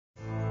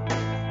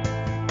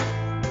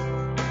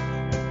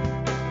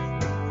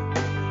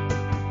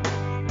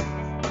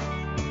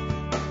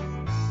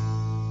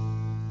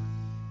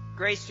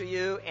Grace to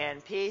you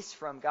and peace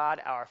from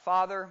God our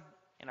Father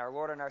and our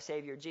Lord and our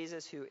Savior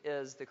Jesus, who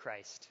is the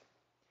Christ.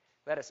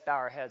 Let us bow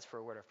our heads for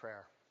a word of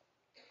prayer.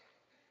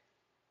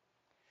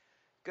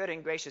 Good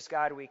and gracious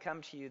God, we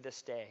come to you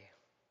this day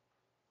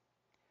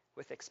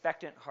with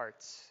expectant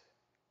hearts,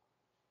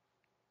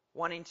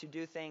 wanting to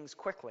do things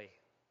quickly.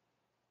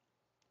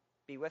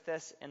 Be with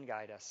us and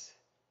guide us,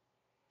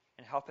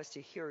 and help us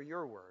to hear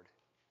your word.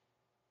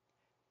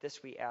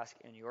 This we ask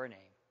in your name.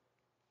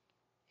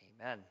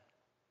 Amen.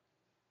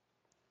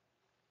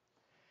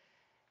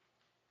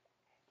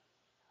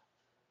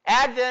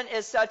 Advent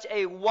is such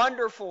a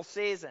wonderful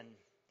season.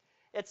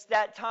 It's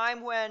that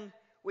time when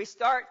we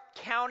start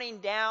counting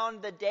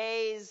down the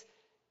days,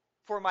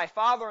 for my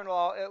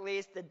father-in-law at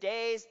least, the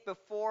days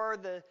before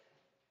the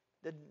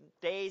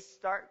days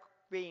start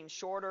being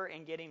shorter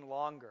and getting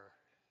longer.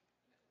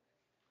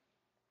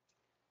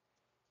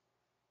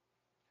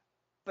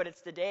 But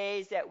it's the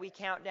days that we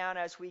count down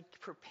as we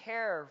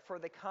prepare for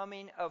the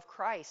coming of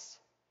Christ.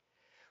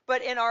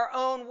 But in our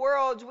own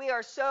worlds, we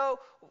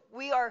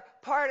are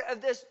part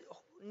of this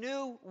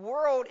new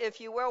world, if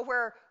you will,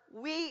 where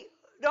we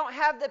don't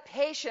have the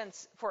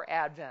patience for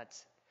Advent.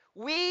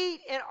 We,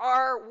 in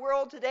our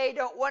world today,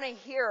 don't want to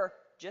hear,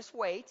 just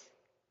wait.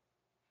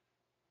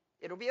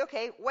 It'll be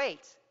okay,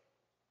 wait.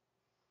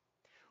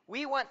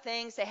 We want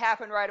things to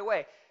happen right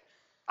away.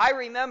 I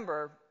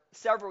remember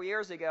several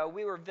years ago,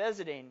 we were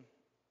visiting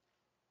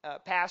a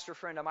pastor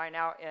friend of mine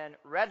out in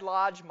Red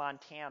Lodge,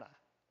 Montana.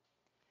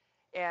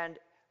 And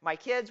my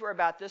kids were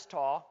about this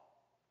tall.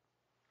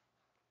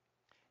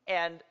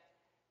 And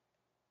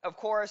of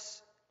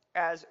course,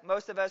 as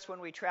most of us when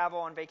we travel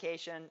on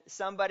vacation,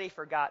 somebody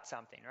forgot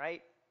something,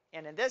 right?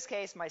 And in this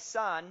case, my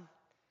son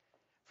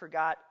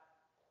forgot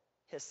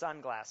his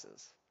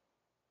sunglasses.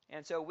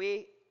 And so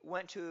we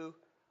went to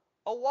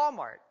a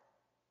Walmart.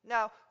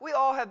 Now, we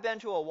all have been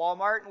to a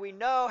Walmart, and we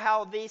know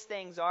how these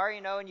things are,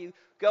 and you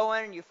go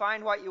in and you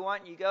find what you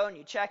want, and you go and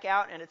you check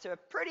out, and it's a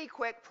pretty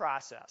quick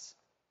process.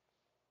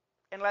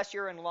 Unless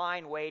you're in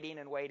line waiting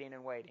and waiting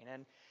and waiting.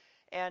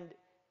 And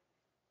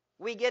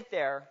we get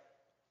there,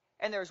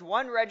 and there's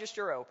one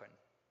register open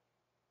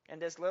in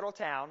this little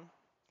town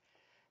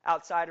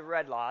outside of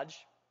Red Lodge.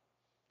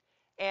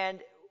 And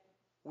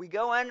we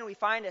go in and we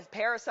find a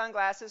pair of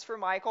sunglasses for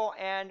Michael,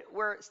 and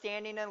we're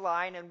standing in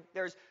line, and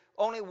there's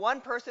only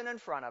one person in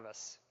front of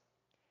us.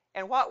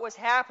 And what was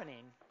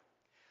happening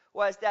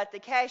was that the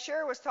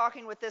cashier was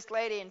talking with this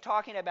lady and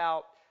talking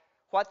about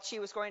what she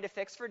was going to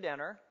fix for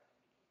dinner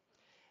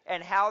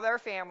and how their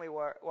family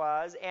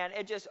was, and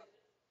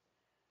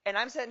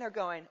I'm sitting there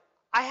going,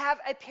 I have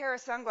a pair of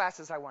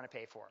sunglasses I want to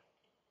pay for.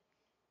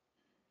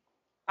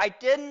 I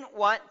didn't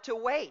want to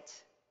wait.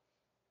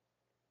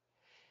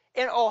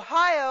 In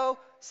Ohio,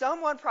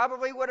 someone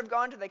probably would have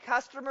gone to the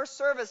customer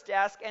service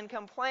desk and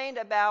complained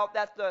about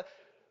that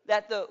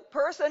the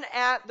person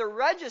at the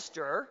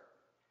register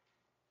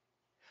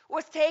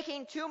was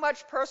taking too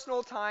much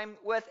personal time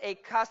with a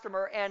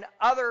customer, and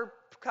other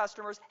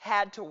customers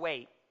had to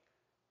wait.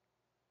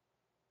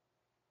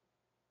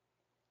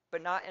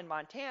 But not in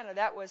Montana.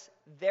 That was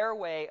their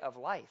way of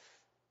life.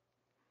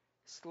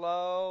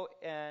 Slow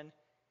and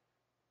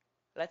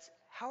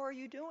how are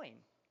you doing?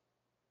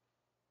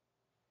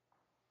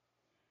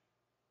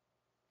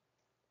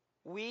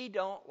 We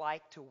don't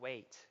like to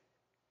wait.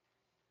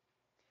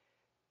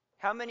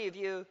 How many of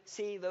you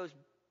see those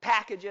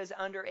packages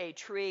under a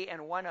tree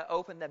and want to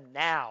open them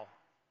now?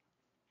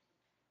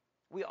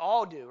 We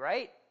all do,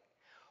 right?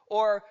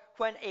 Or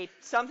when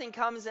something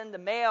comes in the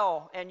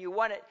mail and you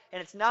want it,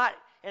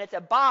 and it's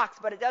a box,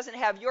 but it doesn't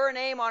have your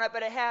name on it,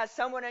 but it has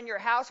someone in your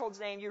household's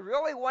name. You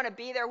really want to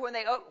be there when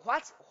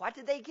what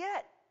did they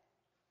get?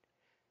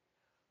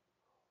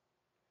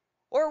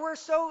 Or we're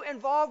so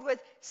involved with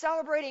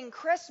celebrating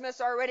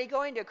Christmas already,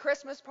 going to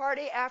Christmas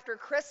party after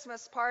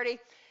Christmas party,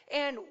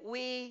 and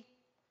we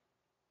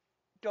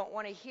don't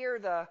want to hear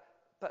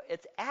but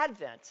it's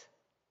Advent.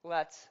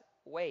 Let's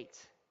wait.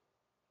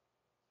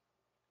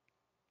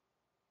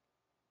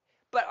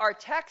 But our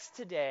text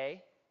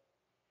today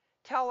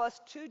tell us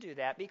to do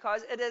that,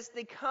 because it is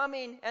the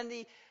coming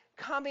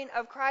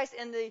of Christ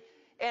and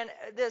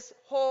this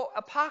whole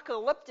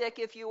apocalyptic,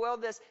 if you will,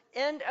 this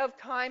end of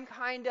time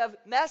kind of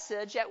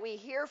message that we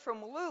hear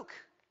from Luke.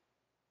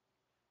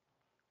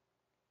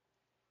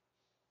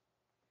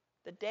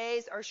 The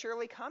days are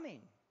surely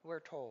coming, we're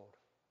told.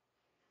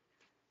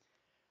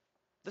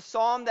 The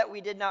psalm that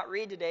we did not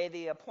read today,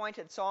 the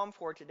appointed psalm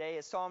for today,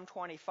 is Psalm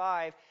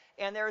 25.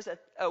 And there's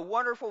a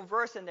wonderful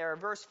verse in there,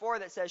 verse 4,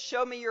 that says,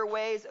 "Show me your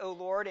ways, O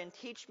Lord, and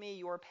teach me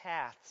your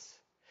paths."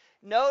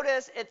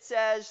 Notice it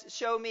says,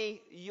 "Show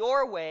me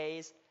your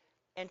ways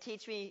and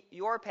teach me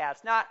your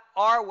paths," not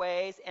our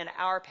ways and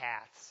our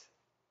paths.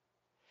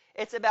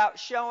 It's about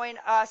showing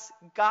us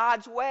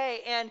God's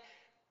way. And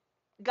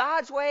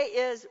God's way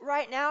is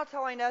right now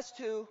telling us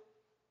to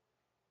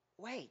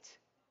wait.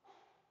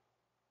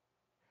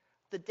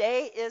 The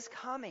day is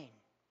coming.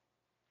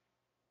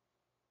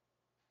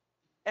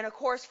 And of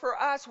course, for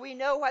us, we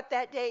know what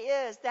that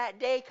day is. That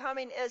day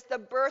coming is the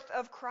birth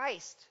of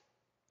Christ.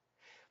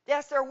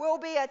 Yes, there will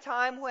be a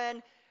time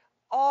when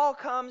all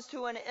comes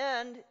to an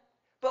end,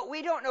 but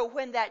we don't know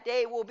when that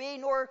day will be,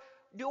 nor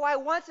do I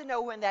want to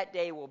know when that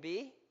day will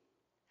be.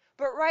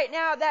 But right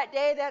now, that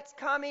day that's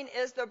coming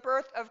is the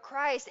birth of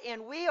Christ,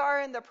 and we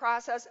are in the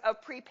process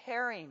of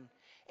preparing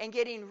and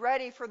getting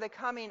ready for the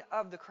coming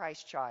of the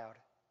Christ child.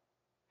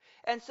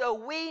 And so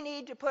we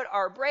need to put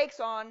our brakes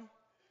on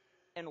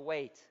and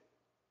wait.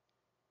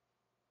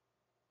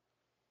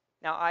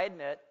 Now, I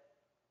admit,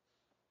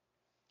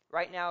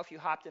 right now, if you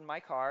hopped in my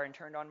car and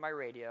turned on my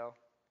radio,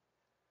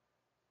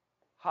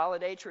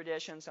 Holiday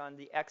Traditions on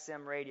the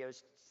XM radio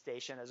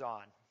station is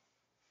on.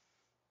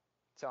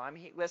 So I'm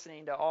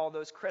listening to all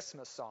those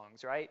Christmas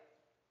songs, right?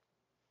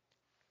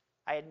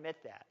 I admit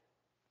that.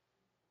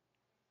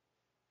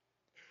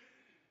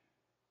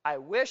 I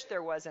wish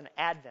there was an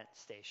Advent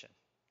station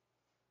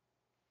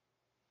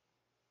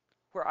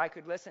where I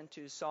could listen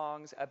to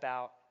songs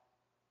about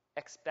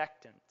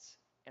expectance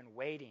and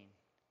waiting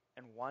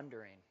and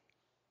wondering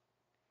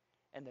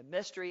and the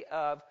mystery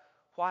of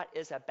what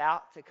is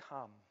about to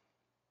come.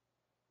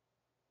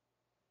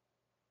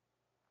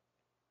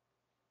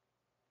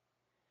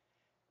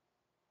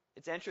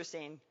 It's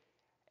interesting,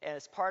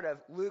 as part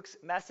of Luke's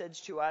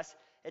message to us,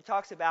 it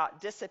talks about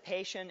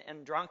dissipation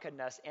and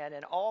drunkenness. And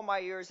in all my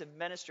years of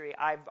ministry,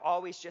 I've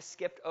always just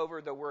skipped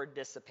over the word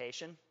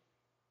dissipation.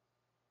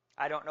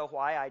 I don't know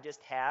why, I just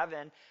have.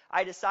 And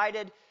I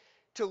decided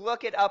to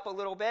look it up a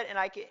little bit, and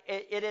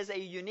it is a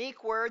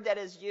unique word that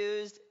is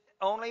used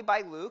only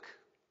by Luke.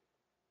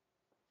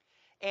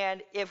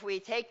 And if we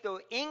take the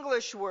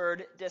English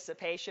word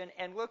dissipation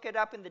and look it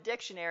up in the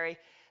dictionary,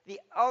 the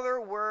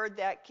other word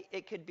that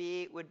it could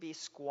be would be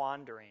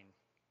squandering.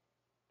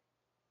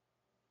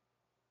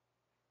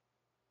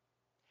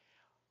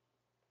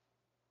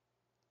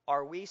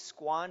 Are we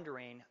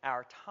squandering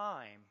our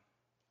time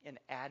in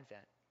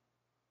Advent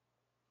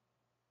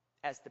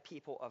as the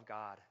people of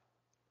God?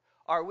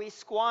 Are we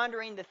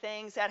squandering the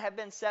things that have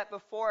been set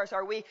before us?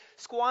 Are we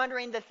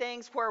squandering the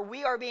things where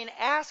we are being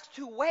asked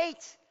to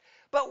wait,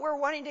 but we're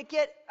wanting to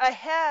get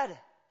ahead?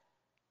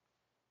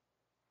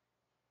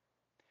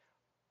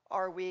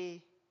 Are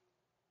we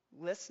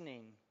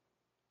listening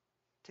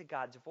to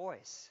God's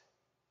voice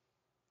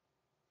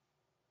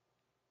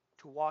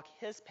to walk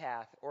His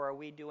path, or are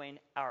we doing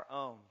our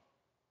own?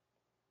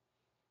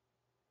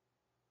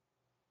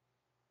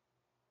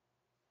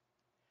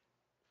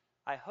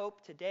 I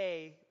hope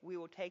today we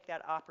will take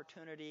that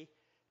opportunity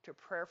to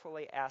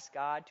prayerfully ask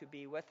God to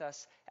be with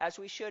us, as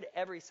we should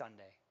every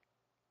Sunday.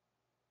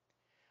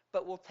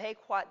 But we'll take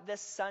what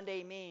this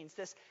Sunday means,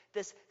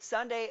 this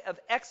Sunday of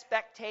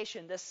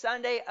expectation, this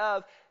Sunday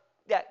of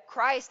that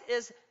Christ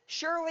is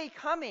surely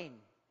coming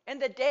in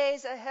the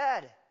days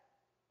ahead.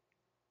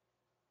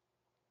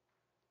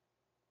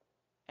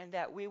 And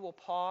that we will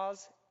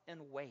pause and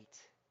wait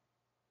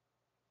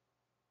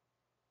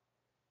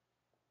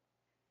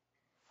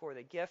for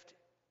the gift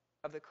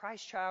of the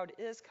Christ child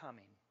is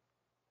coming.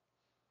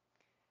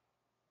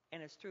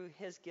 And it's through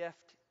His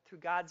gift, through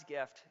God's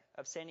gift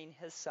of sending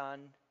His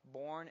Son,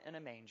 born in a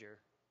manger,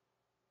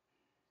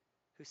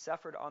 who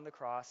suffered on the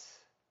cross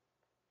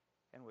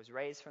and was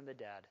raised from the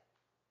dead,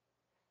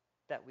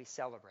 that we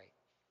celebrate.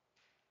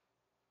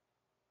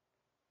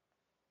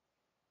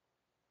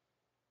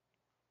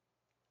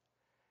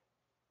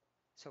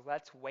 So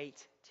let's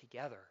wait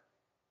together,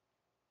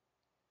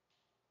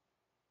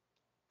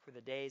 for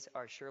the days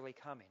are surely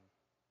coming,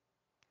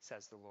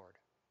 says the Lord.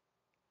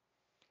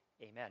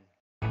 Amen.